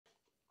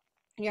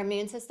your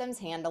immune system's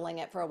handling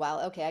it for a while.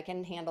 Okay, I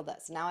can handle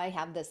this. Now I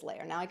have this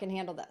layer. Now I can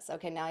handle this.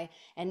 Okay,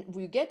 and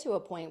we get to a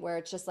point where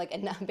it's just like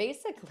enough,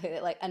 basically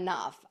like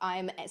enough.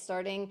 I'm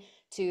starting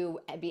to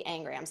be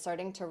angry. I'm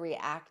starting to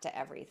react to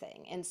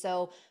everything. And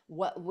so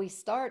what we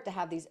start to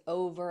have these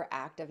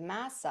overactive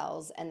mast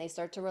cells and they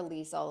start to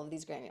release all of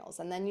these granules.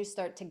 And then you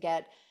start to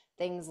get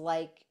things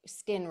like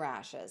skin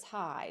rashes,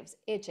 hives,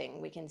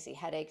 itching. We can see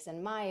headaches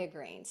and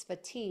migraines,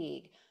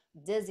 fatigue,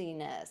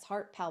 dizziness,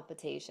 heart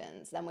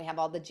palpitations. Then we have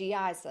all the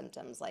GI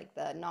symptoms like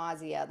the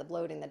nausea, the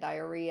bloating, the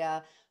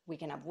diarrhea. We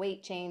can have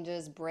weight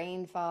changes,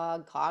 brain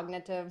fog,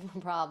 cognitive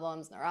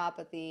problems,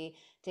 neuropathy,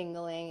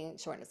 tingling,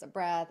 shortness of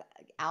breath,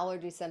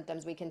 allergy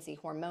symptoms. We can see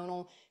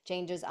hormonal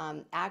changes.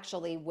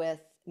 Actually,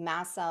 with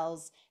mast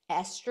cells,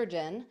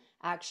 estrogen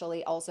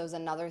actually also is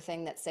another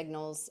thing that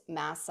signals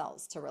mast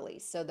cells to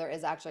release. So there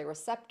is actually a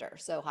receptor.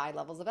 So high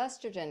levels of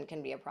estrogen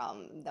can be a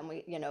problem. Then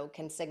we,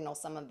 can signal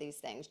some of these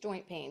things,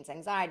 joint pains,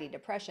 anxiety,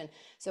 depression.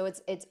 So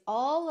it's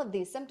all of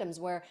these symptoms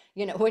where,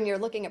 when you're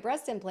looking at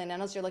breast implant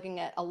analysis, you're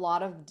looking at a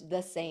lot of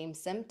the same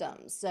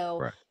symptoms.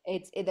 So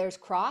Right. there's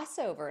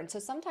crossover. And so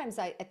sometimes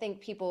I think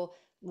people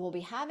will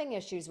be having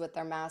issues with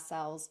their mast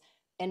cells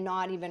and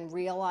not even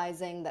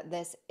realizing that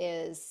this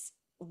is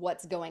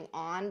what's going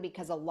on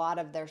because a lot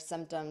of their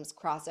symptoms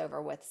cross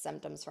over with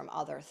symptoms from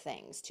other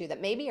things too that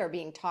maybe are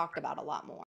being talked about a lot more.